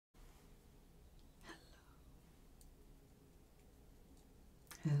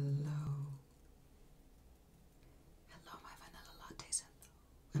Hello. Hello, my vanilla lattes.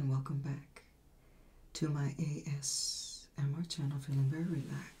 Hello. And welcome back to my ASMR channel. Feeling very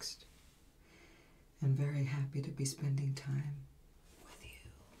relaxed and very happy to be spending time with you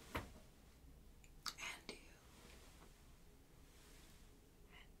and you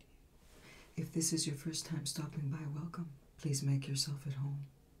and you. If this is your first time stopping by, welcome. Please make yourself at home.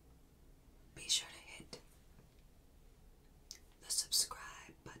 Be sure to hit the subscribe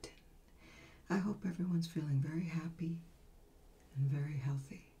button. I hope everyone's feeling very happy and very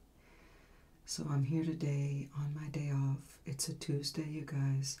healthy. So I'm here today on my day off. It's a Tuesday, you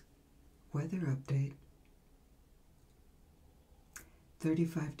guys. Weather update.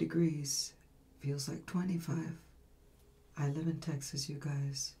 35 degrees. Feels like 25. I live in Texas, you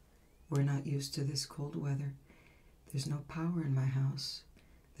guys. We're not used to this cold weather. There's no power in my house.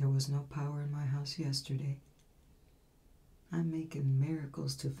 There was no power in my house yesterday. I'm making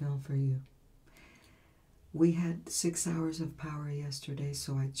miracles to film for you. We had 6 hours of power yesterday,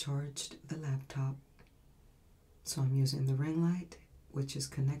 so I charged the laptop. So I'm using the ring light, which is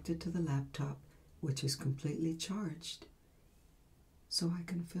connected to the laptop, which is completely charged. So I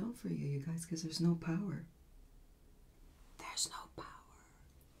can film for you, you guys, because there's no power. There's no power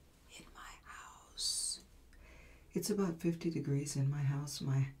in my house. It's about 50 degrees in my house.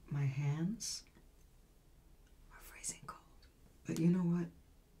 My hands are freezing cold. But you know what?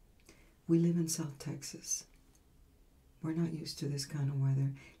 We live in South Texas. We're not used to this kind of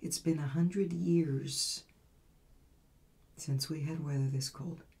weather. It's been 100 years since we had weather this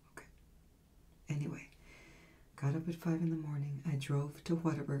cold. Okay. Anyway, got up at 5 in the morning. I drove to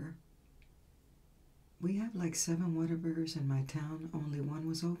Whataburger. We have like 7 Whataburgers in my town. Only one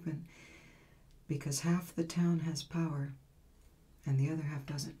was open because half the town has power and the other half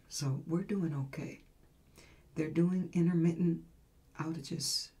doesn't. So we're doing okay. They're doing intermittent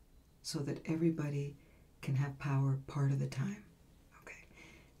outages so that everybody can have power part of the time. Okay.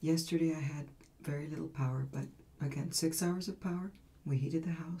 Yesterday I had very little power, but again, 6 hours of power. We heated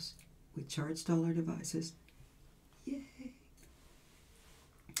the house. We charged all our devices. Yay!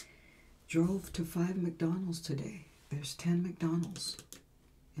 Drove to 5 McDonald's today. There's 10 McDonald's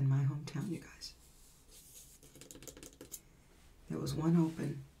in my hometown, you guys. There was one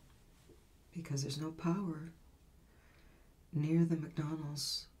open because there's no power near the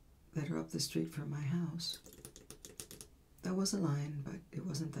McDonald's that are up the street from my house. That was a line, but it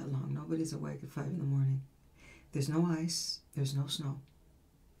wasn't that long. Nobody's awake at 5 in the morning. There's no ice. There's no snow.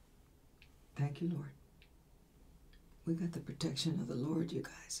 Thank you, Lord. We got the protection of the Lord, you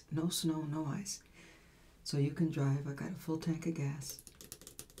guys. No snow, no ice. So you can drive. I got a full tank of gas.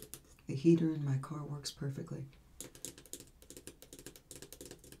 The heater in my car works perfectly.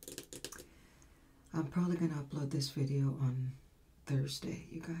 I'm probably going to upload this video on Thursday,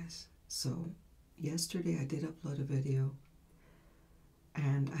 you guys. So yesterday I did upload a video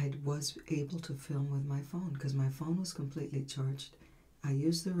and I was able to film with my phone because my phone was completely charged. I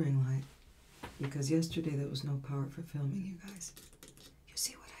used the ring light because yesterday there was no power for filming, you guys. You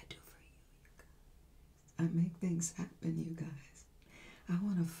see what I do for you, you guys. I make things happen, you guys. I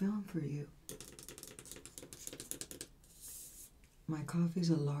want to film for you. My coffee's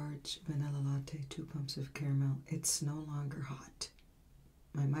a large vanilla latte, 2 pumps of caramel. It's no longer hot.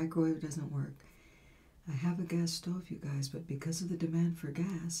 My microwave doesn't work. I have a gas stove, you guys, but because of the demand for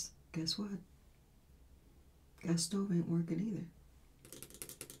gas, guess what? Gas stove ain't working either.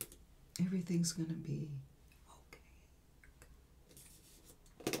 Everything's gonna be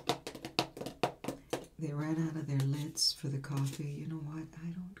okay. They ran out of their lids for the coffee. You know what? I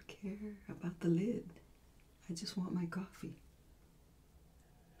don't care about the lid. I just want my coffee.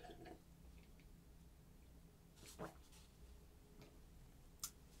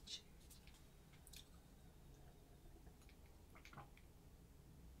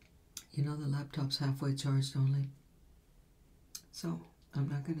 You know the laptop's halfway charged only. So I'm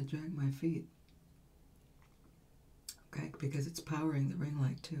not going to drag my feet. Okay, because it's powering the ring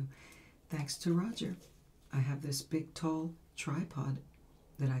light too. Thanks to Roger, I have this big tall tripod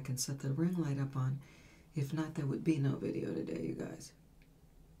that I can set the ring light up on. If not, there would be no video today, you guys.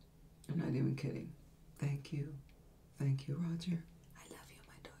 I'm not even kidding. Thank you. Thank you, Roger. I love you,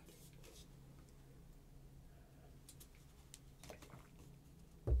 my darling.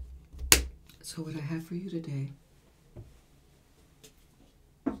 So what I have for you today,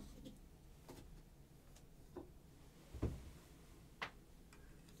 of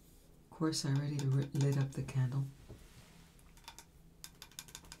course I already lit up the candle.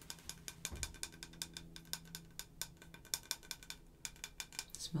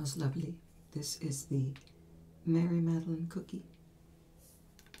 Smells lovely. This is the Mary Madeline cookie.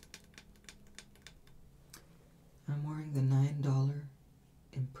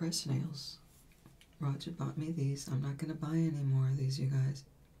 press nails. Roger bought me these. I'm not going to buy any more of these, you guys.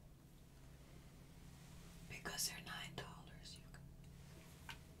 Because they're $9.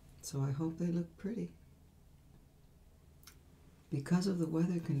 So I hope they look pretty. Because of the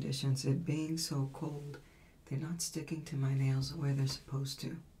weather conditions, it being so cold, they're not sticking to my nails the way they're supposed to.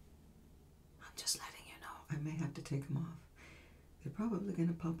 I'm just letting you know. I may have to take them off. They're probably going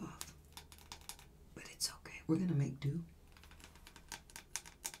to pop off. But it's okay. We're going to make do.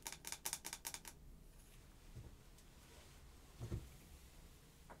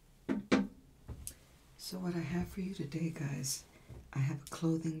 So what I have for you today, guys, I have a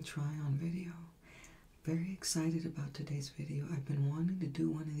clothing try-on video. Very excited about today's video. I've been wanting to do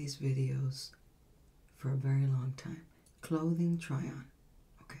one of these videos for a very long time. Clothing try-on.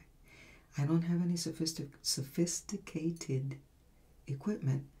 Okay. I don't have any sophisticated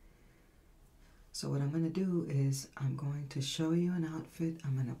equipment. So what I'm going to do is I'm going to show you an outfit.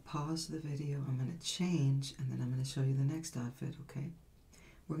 I'm going to pause the video. I'm going to change, and then I'm going to show you the next outfit, okay?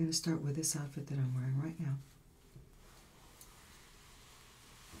 We're going to start with this outfit that I'm wearing right now.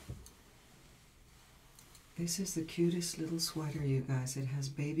 This is the cutest little sweater, you guys. It has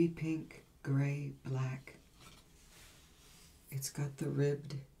baby pink, gray, black. It's got the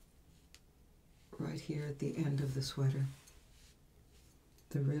ribbed right here at the end of the sweater.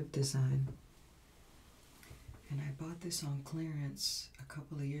 The rib design. And I bought this on clearance a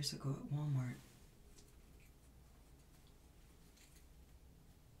couple of years ago at Walmart.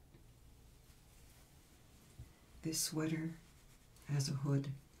 This sweater has a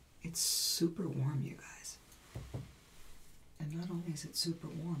hood. It's super warm, you guys. And not only is it super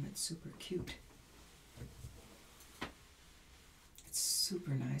warm, it's super cute. It's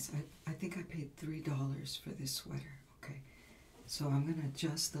super nice. I think I paid $3 for this sweater, okay? So I'm going to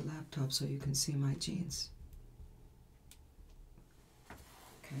adjust the laptop so you can see my jeans.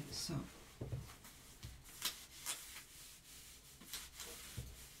 Okay, so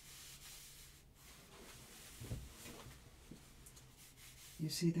you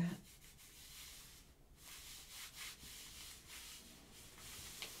see that?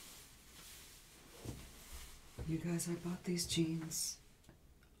 You guys, I bought these jeans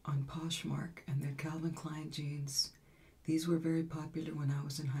on Poshmark, and they're Calvin Klein jeans. These were very popular when I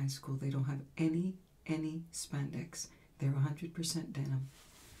was in high school. They don't have any spandex. They're 100% denim.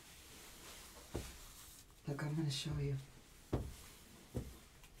 Look, I'm going to show you.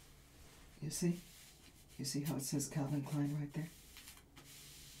 You see? You see how it says Calvin Klein right there?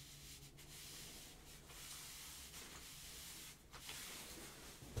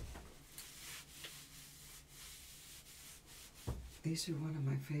 These are one of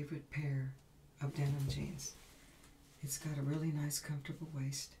my favorite pair of denim jeans. It's got a really nice, comfortable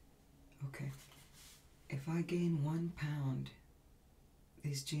waist. Okay. If I gain 1 pound,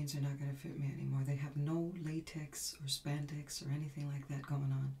 these jeans are not going to fit me anymore. They have no latex or spandex or anything like that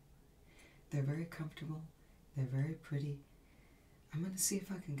going on. They're very comfortable. They're very pretty. I'm going to see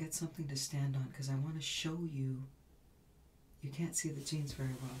if I can get something to stand on because I want to show you. You can't see the jeans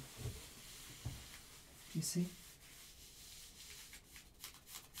very well. You see?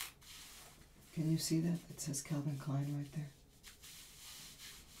 Can you see that? It says Calvin Klein right there.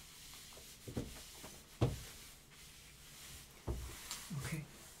 Okay,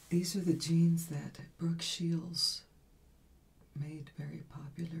 these are the jeans that Brooke Shields made very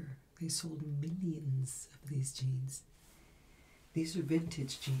popular. They sold millions of these jeans. These are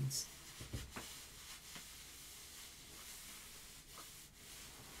vintage jeans.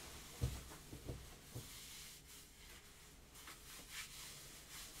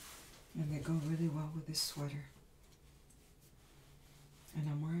 And they go really well with this sweater. And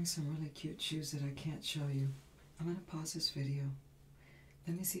I'm wearing some really cute shoes that I can't show you. I'm going to pause this video.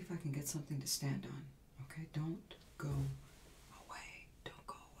 Let me see if I can get something to stand on. Okay, don't go away. Don't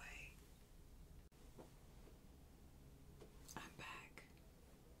go away. I'm back.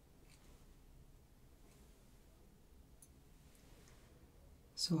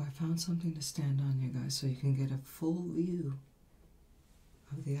 So I found something to stand on, you guys, so you can get a full view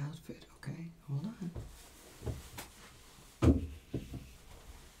of the outfit, okay? Hold on.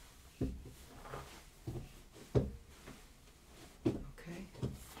 Okay.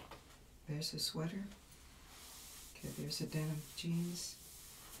 There's a sweater. Okay, there's the denim jeans.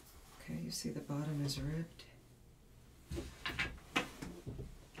 Okay, you see the bottom is ribbed.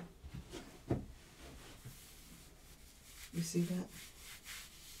 You see that?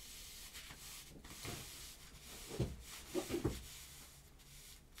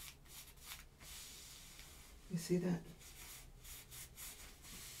 You see that?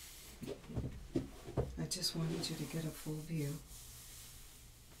 I just wanted you to get a full view.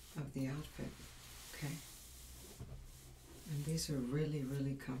 of the outfit, okay? And these are really,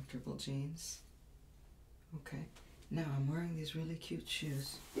 really comfortable jeans. Okay, now I'm wearing these really cute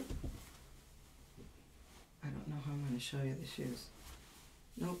shoes. I don't know how I'm going to show you the shoes.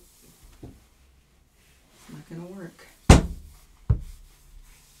 Nope. It's not going to work.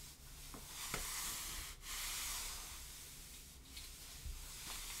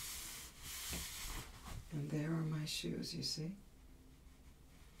 And there are my shoes, you see?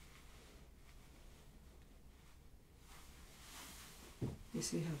 You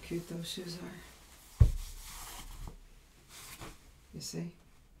see how cute those shoes are? You see?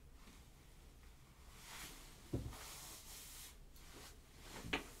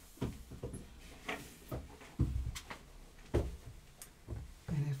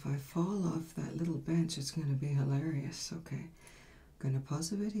 And if I fall off that little bench, it's going to be hilarious. Okay, I'm going to pause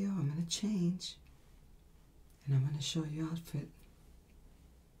the video, I'm going to change, and I'm going to show you outfit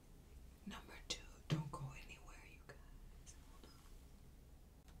number 2. Don't go anywhere, you guys. Hold on.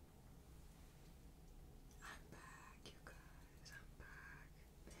 I'm back, you guys. I'm back.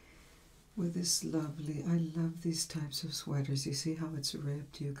 With this lovely, I love these types of sweaters. You see how it's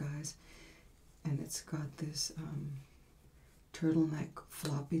ribbed, you guys? And it's got this turtleneck,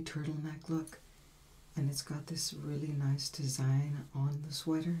 floppy turtleneck look. And it's got this really nice design on the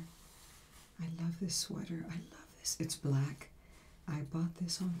sweater. I love this sweater. I love this. It's black. I bought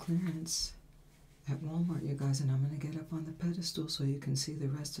this on clearance at Walmart, you guys, and I'm going to get up on the pedestal so you can see the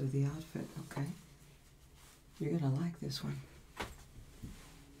rest of the outfit, okay? You're going to like this one.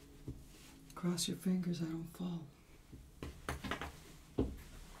 Cross your fingers I don't fall.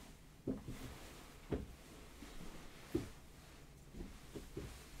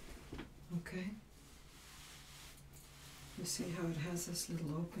 Okay? You see how it has this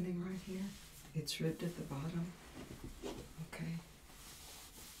little opening right here? It's ribbed at the bottom. Okay?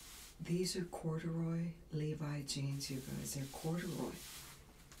 These are corduroy Levi jeans, you guys. They're corduroy,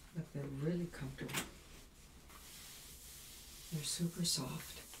 but they're really comfortable. They're super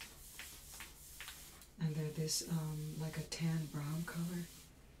soft. And they're this, like a tan brown color.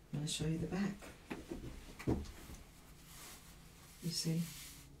 I'm going to show you the back. You see?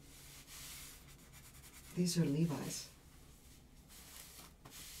 These are Levi's.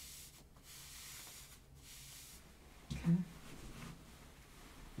 Okay.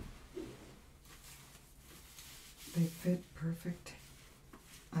 They fit perfect.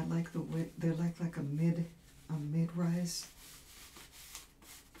 I like the width. They're like a mid-rise.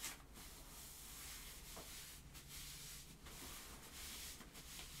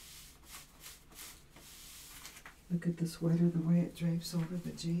 Look at the sweater, the way it drapes over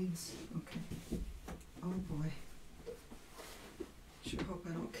the jeans. Okay. Oh boy. Sure hope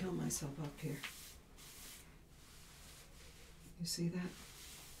I don't kill myself up here. You see that?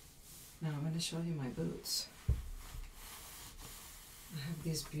 Now I'm going to show you my boots. I have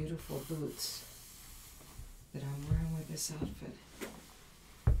these beautiful boots that I'm wearing with this outfit.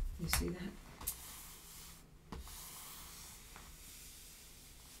 You see that?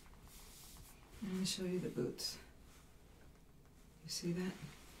 I'm going to show you the boots. You see that?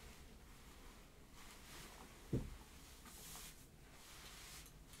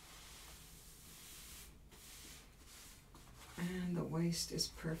 And the waist is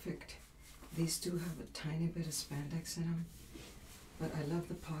perfect. These do have a tiny bit of spandex in them, but I love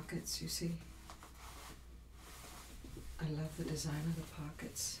the pockets, you see? I love the design of the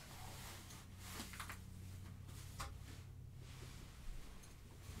pockets.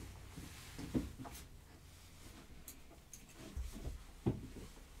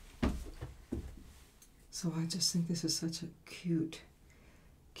 So I just think this is such a cute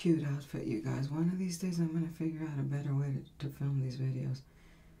outfit, you guys. One of these days I'm going to figure out a better way to film these videos.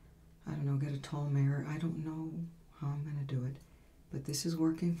 I don't know, get a tall mirror. I don't know how I'm going to do it, but this is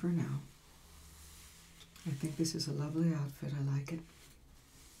working for now. I think this is a lovely outfit. I like it.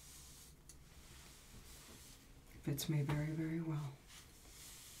 Fits me very, very well.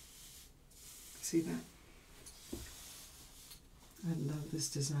 See that? I love this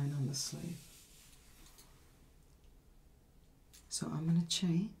design on the sleeve. So I'm going to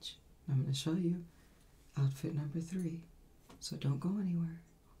change. I'm going to show you outfit number 3. So don't go anywhere.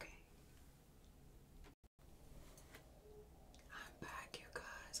 Okay. I'm back, you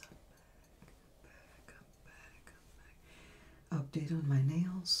guys. I'm back. Update on my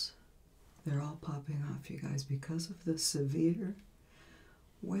nails. They're all popping off, you guys, because of the severe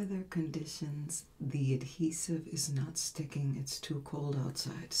weather conditions. The adhesive is not sticking. It's too cold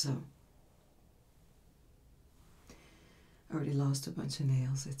outside, so I already lost a bunch of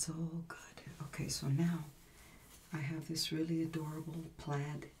nails. It's all good. Okay, so now I have this really adorable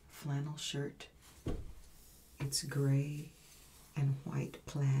plaid flannel shirt. It's gray and white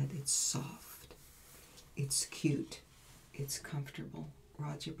plaid. It's soft. It's cute. It's comfortable.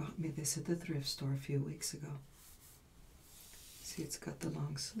 Roger bought me this at the thrift store a few weeks ago. See, it's got the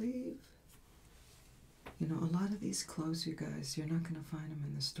long sleeve. You know, a lot of these clothes, you guys, you're not going to find them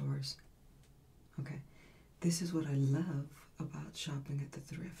in the stores. Okay, this is what I love about shopping at the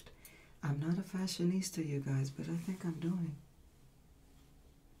thrift. I'm not a fashionista, you guys, but I think I'm doing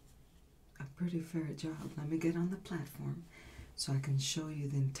a pretty fair job. Let me get on the platform so I can show you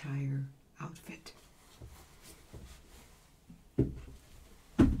the entire outfit.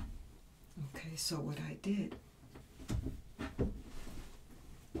 Okay, so what I did,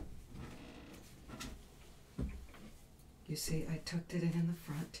 you see, I tucked it in the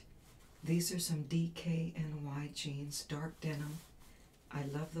front. These are some DKNY jeans, dark denim. I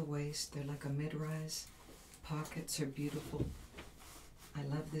love the waist. They're like a mid-rise. Pockets are beautiful. I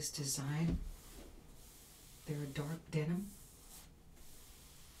love this design. They're a dark denim.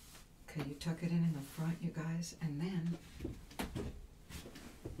 Okay, you tuck it in the front, you guys, and then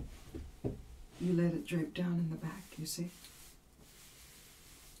you let it drape down in the back, you see?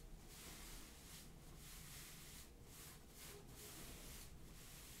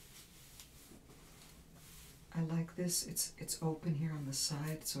 I like this. It's open here on the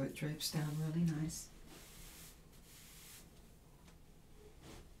side, so it drapes down really nice.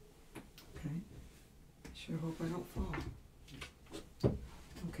 Okay. Sure hope I don't fall.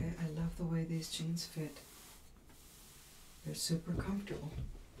 Okay, I love the way these jeans fit. They're super comfortable.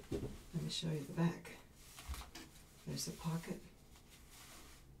 Let me show you the back. There's the pocket.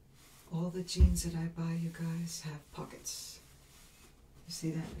 All the jeans that I buy, you guys, have pockets. You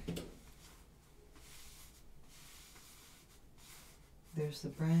see that? There's the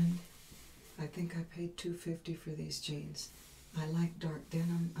brand. I think I paid $2.50 for these jeans. I like dark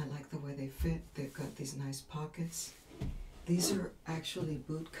denim. I like the way they fit. They've got these nice pockets. These are actually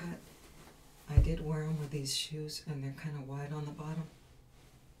boot cut. I did wear them with these shoes, and they're kind of wide on the bottom.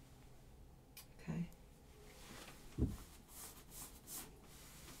 Okay.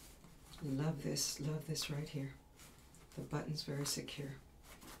 Love this right here. The button's very secure.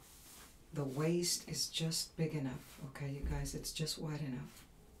 The waist is just big enough, okay, you guys? It's just wide enough.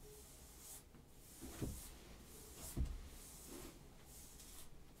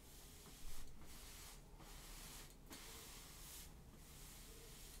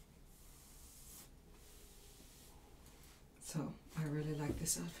 So, I really like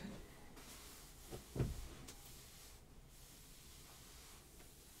this outfit.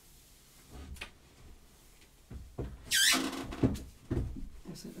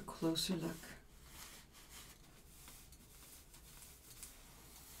 There's a closer look.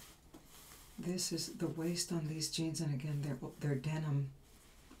 This is the waist on these jeans, and again, they're denim.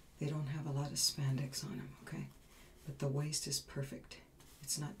 They don't have a lot of spandex on them, okay? But the waist is perfect.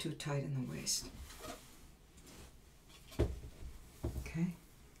 It's not too tight in the waist. Okay,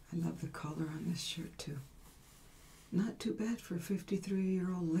 I love the collar on this shirt too. Not too bad for a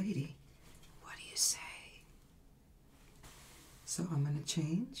 53-year-old lady. What do you say? So I'm going to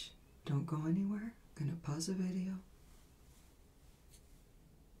change. Don't go anywhere. I'm going to pause the video.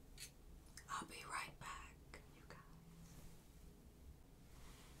 I'll be right back, you guys.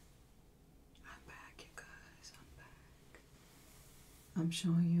 I'm back, you guys. I'm back. I'm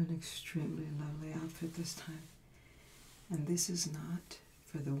showing you an extremely lovely outfit this time. And this is not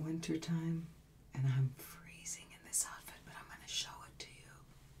for the winter time, and I'm freezing in this outfit, but I'm going to show it to you,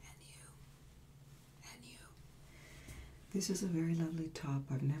 and you, and you. This is a very lovely top.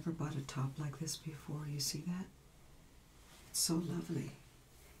 I've never bought a top like this before. You see that? It's so lovely.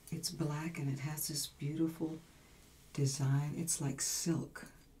 It's black, and it has this beautiful design. It's like silk.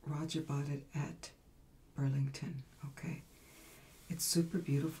 Roger bought it at Burlington, okay? It's super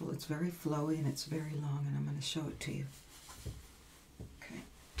beautiful. It's very flowy, and it's very long, and I'm going to show it to you.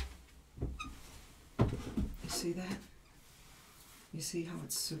 You see that? You see how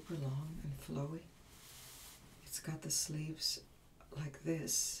it's super long and flowy? It's got the sleeves like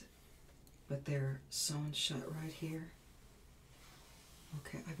this, but they're sewn shut right here.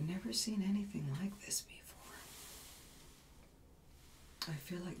 Okay, I've never seen anything like this before. I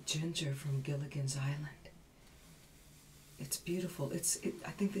feel like Ginger from Gilligan's Island. It's beautiful.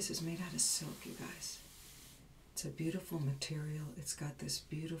 I think this is made out of silk, you guys. It's a beautiful material. It's got this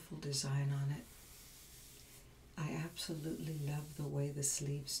beautiful design on it. I absolutely love the way the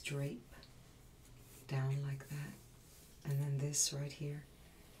sleeves drape down like that. And then this right here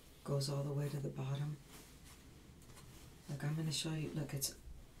goes all the way to the bottom. Look, I'm going to show you. Look,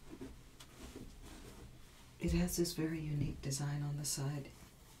 it has this very unique design on the side.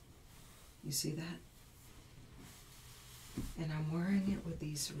 You see that? And I'm wearing it with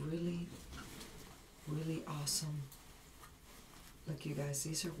these really, really awesome, look you guys,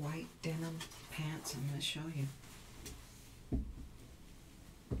 these are white denim pants. I'm going to show you.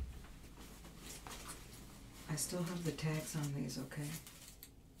 I still have the tags on these, okay?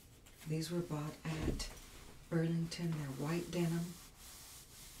 These were bought at Burlington. They're white denim.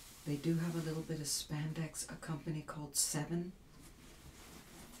 They do have a little bit of spandex, a company called Seven.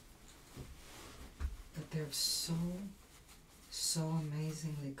 But they're so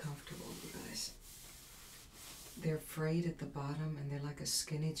amazingly comfortable, you guys. They're frayed at the bottom and they're like a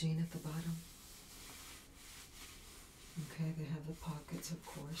skinny jean at the bottom. Okay, they have the pockets, of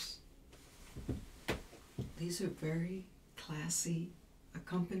course. These are very classy. A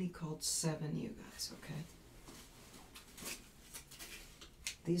company called Seven, you guys, okay?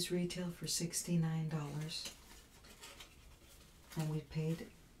 These retail for $69. And we paid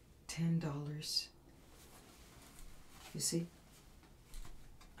 $10. You see?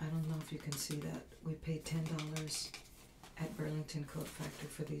 I don't know if you can see that. We paid $10 at Burlington Coat Factory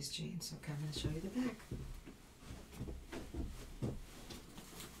for these jeans. Okay, I'm going to show you the back.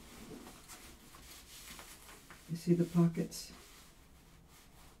 You see the pockets?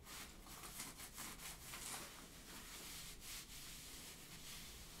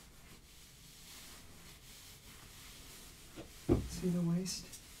 See the waist?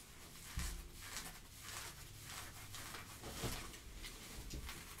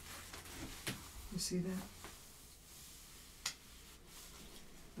 You see that?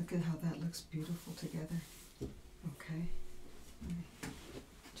 Look at how that looks beautiful together. Okay. Let me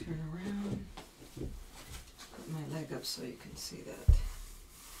turn around. Put my leg up so you can see that.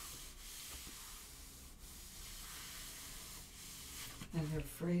 And they're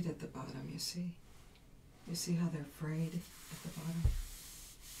frayed at the bottom, you see? You see how they're frayed at the bottom?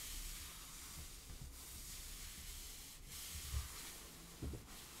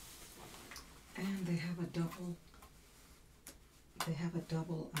 And they have a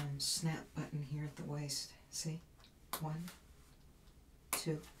double snap button here at the waist. See? 1,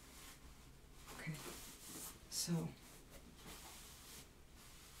 2. Okay. So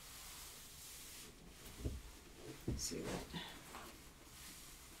see that?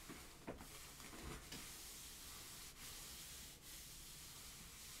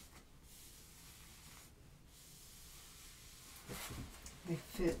 They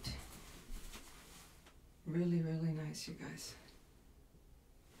fit really, really nice, you guys.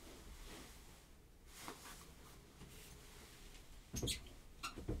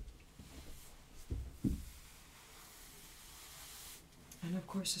 And of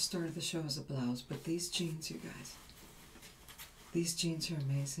course the start of the show is a blouse, but these jeans, you guys, these jeans are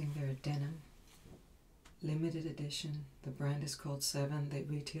amazing. They're a denim, limited edition. The brand is called Seven. They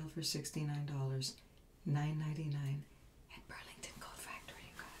retail for $69, $9.99 at Burlington Coat Factory,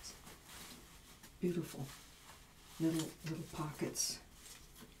 you guys. Beautiful. Little pockets.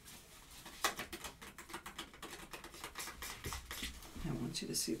 I want you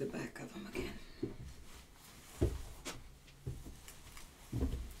to see the back of them again.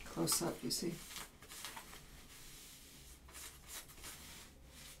 Close up, you see.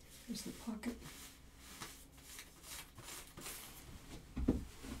 Here's the pocket.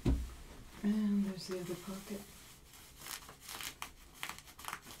 And there's the other pocket.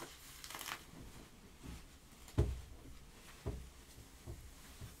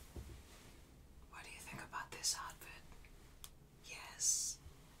 What do you think about this outfit? Yes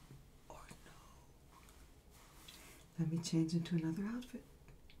or no? Let me change into another outfit.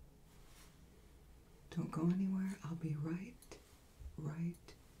 Don't go anywhere. I'll be right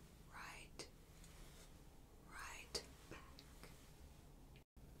back.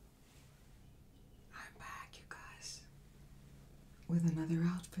 I'm back, you guys, with another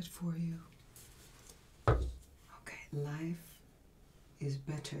outfit for you. Okay, life is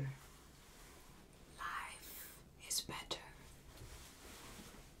better. Life is better.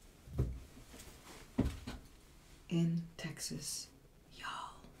 In Texas,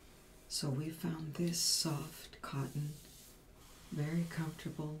 y'all. So we found this soft cotton, very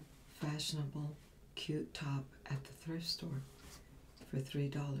comfortable, fashionable, cute top at the thrift store for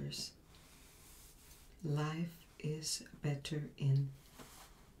 $3. Life is better in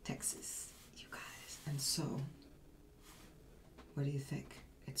Texas, you guys. And so, what do you think?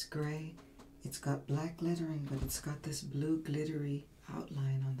 It's gray. It's got black lettering, but it's got this blue glittery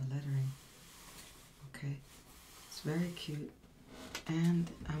outline on the lettering. Okay, it's very cute. And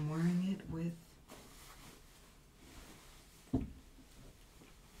I'm wearing it with,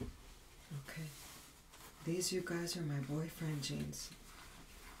 okay, these, you guys, are my boyfriend jeans.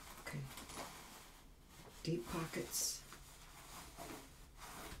 Okay, deep pockets,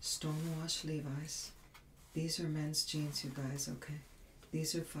 stonewash Levi's. These are men's jeans, you guys, okay?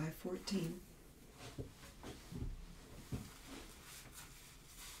 These are 514.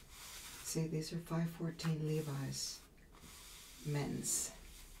 See, these are 514 Levi's. Men's.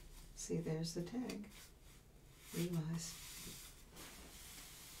 See, there's the tag. Levi's.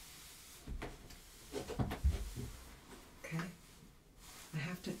 Okay. I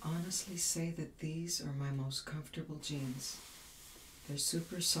have to honestly say that these are my most comfortable jeans. They're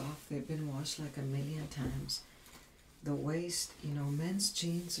super soft. They've been washed like a million times. The waist, you know, men's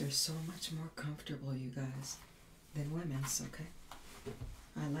jeans are so much more comfortable, you guys, than women's, okay?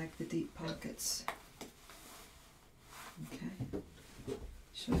 I like the deep pockets. Okay.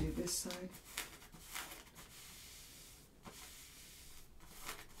 Show you this side.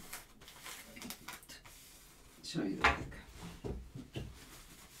 Show you the back.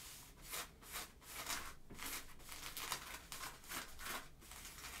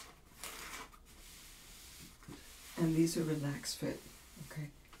 And these are relaxed fit, okay?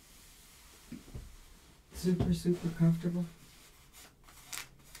 Super, super comfortable.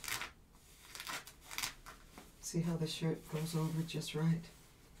 See how the shirt goes over just right?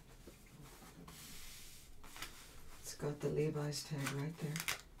 It's got the Levi's tag right there.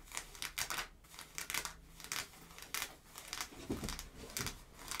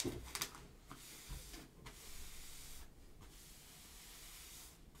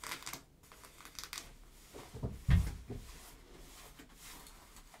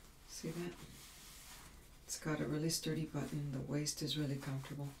 See that? It's got a really sturdy button. The waist is really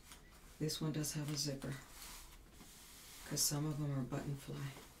comfortable. This one does have a zipper, because some of them are button fly.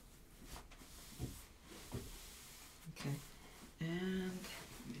 Okay, and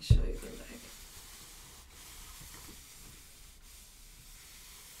let me show you the leg.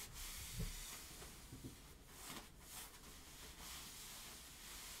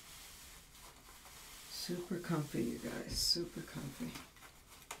 Super comfy, you guys, super comfy.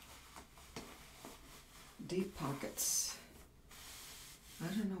 Deep pockets. I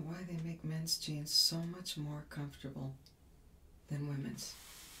don't know why they make men's jeans so much more comfortable than women's.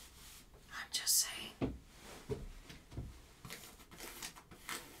 I'm just saying.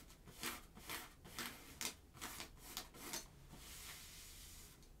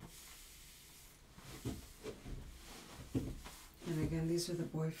 And again, these are the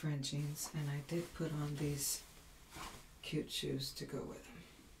boyfriend jeans, and I did put on these cute shoes to go with them.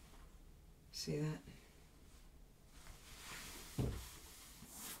 See that?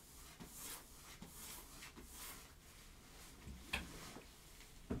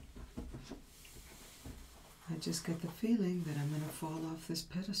 I just get the feeling that I'm going to fall off this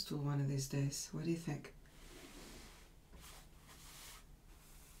pedestal one of these days. What do you think?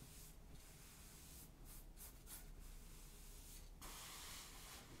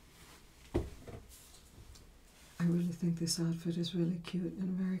 I really think this outfit is really cute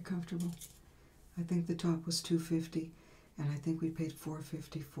and very comfortable. I think the top was $250, and I think we paid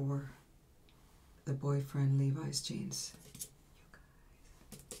 $450 for the boyfriend Levi's jeans.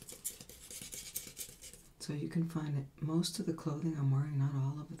 So you can find it. Most of the clothing I'm wearing, not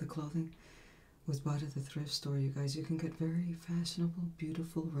all of the clothing, was bought at the thrift store, you guys. You can get very fashionable,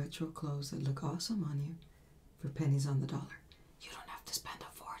 beautiful, retro clothes that look awesome on you for pennies on the dollar. You don't have to spend a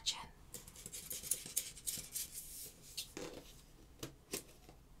fortune.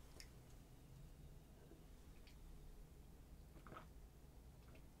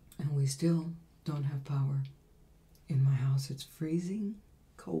 And we still don't have power in my house. It's freezing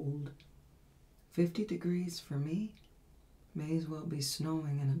cold. 50 degrees for me. May as well be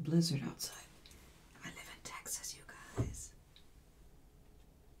snowing in a blizzard outside. I live in Texas, you guys.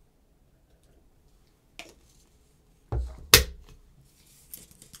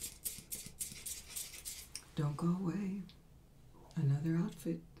 Don't go away. Another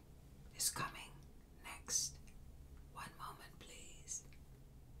outfit is coming next. One moment, please.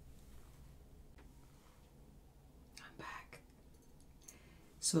 I'm back.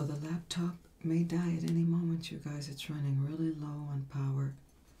 So the laptop may die at any moment, you guys. It's running really low on power.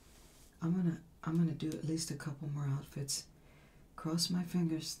 I'm gonna do at least a couple more outfits. Cross my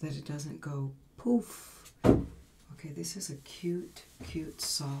fingers that it doesn't go poof. Okay, this is a cute, cute,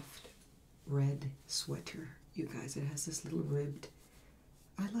 soft red sweater, you guys. It has this little ribbed.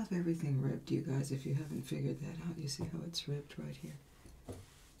 I love everything ribbed, you guys. If you haven't figured that out, you see how it's ribbed right here.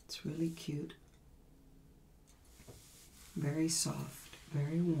 It's really cute. Very soft,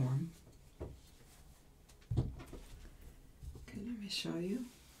 very warm. Okay, let me show you.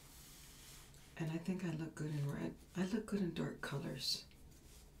 And I think I look good in red. I look good in dark colors.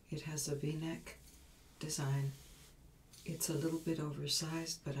 It has a V-neck design. It's a little bit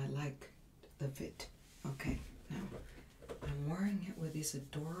oversized, but I like the fit. Okay, now I'm wearing it with these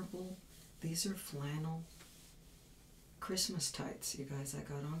adorable, these are flannel Christmas tights, you guys. I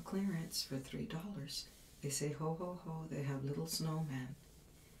got on clearance for $3. They say ho ho ho. They have little snowman.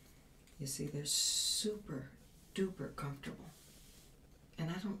 You see, they're super duper comfortable. And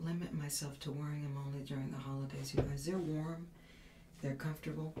I don't limit myself to wearing them only during the holidays, you guys. They're warm, they're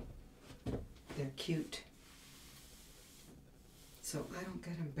comfortable, they're cute. So I don't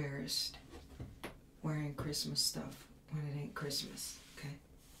get embarrassed wearing Christmas stuff when it ain't Christmas, okay?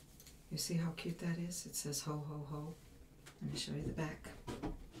 You see how cute that is? It says ho ho ho. Let me show you the back.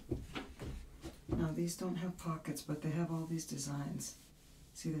 Now these don't have pockets, but they have all these designs.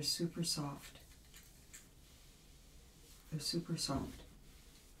 See, they're super soft. They're super soft.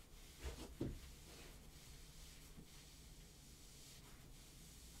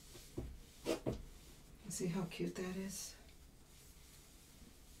 See how cute that is?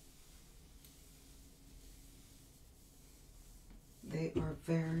 They are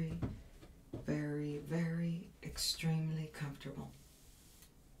very, very, very extremely comfortable.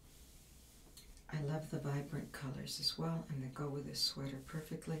 I love the vibrant colors as well, and they go with this sweater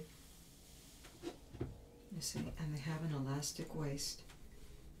perfectly. You see, and they have an elastic waist.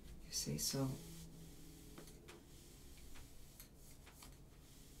 You see, so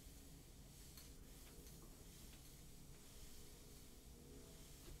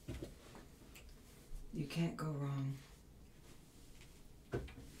you can't go wrong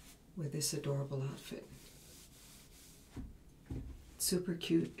with this adorable outfit. It's super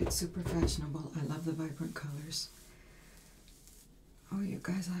cute, it's super fashionable. I love the vibrant colors. Oh, you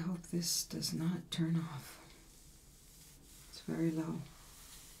guys, I hope this does not turn off. It's very low.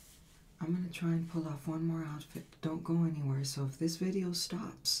 I'm going to try and pull off one more outfit. Don't go anywhere. So if this video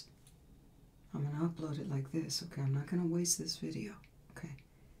stops, I'm going to upload it like this. Okay, I'm not going to waste this video. Okay.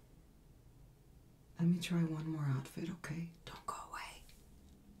 Let me try one more outfit, okay? Don't go away.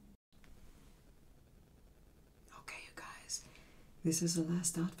 Okay, you guys. This is the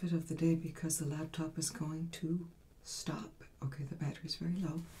last outfit of the day because the laptop is going to stop. Okay, the battery's very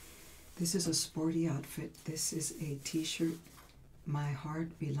low. This is a sporty outfit. This is a t-shirt. My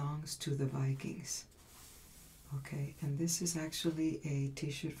heart belongs to the Vikings. Okay, and this is actually a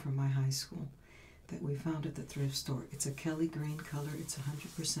t-shirt from my high school that we found at the thrift store. It's a Kelly green color. It's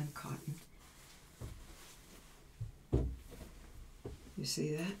 100% cotton. You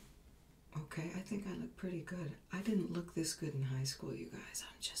see that? Okay, I think I look pretty good. I didn't look this good in high school, you guys.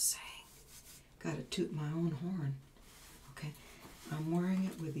 I'm just saying. Gotta toot my own horn. Okay, I'm wearing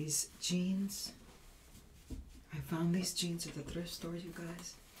it with these jeans. I found these jeans at the thrift store, you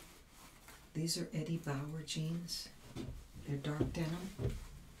guys. These are Eddie Bauer jeans. They're dark denim.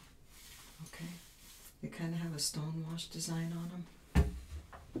 Okay, they kind of have a stonewash design on them.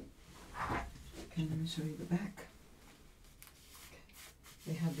 And let me show you the back.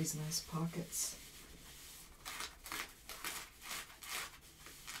 They have these nice pockets.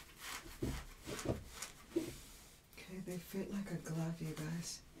 Okay, they fit like a glove, you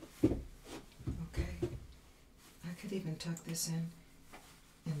guys. Okay, I could even tuck this in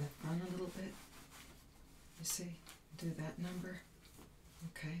the front a little bit. You see, do that number.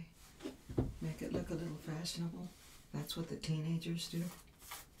 Okay, make it look a little fashionable. That's what the teenagers do.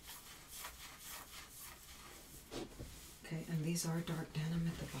 Okay, and these are dark denim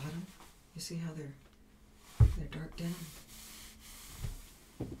at the bottom. You see how they're dark denim?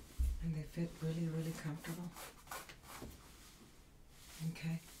 And they fit really, really comfortable.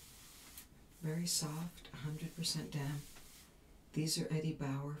 Okay. Very soft, 100% denim. These are Eddie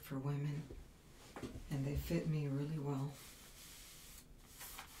Bauer for women, and they fit me really well.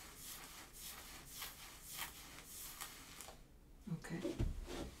 Okay.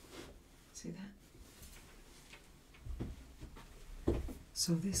 See that?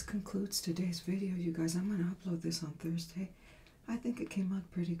 So this concludes today's video, you guys. I'm going to upload this on Thursday. I think it came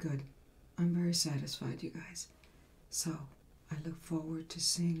out pretty good. I'm very satisfied, you guys. So I look forward to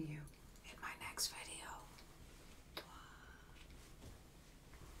seeing you in my next video.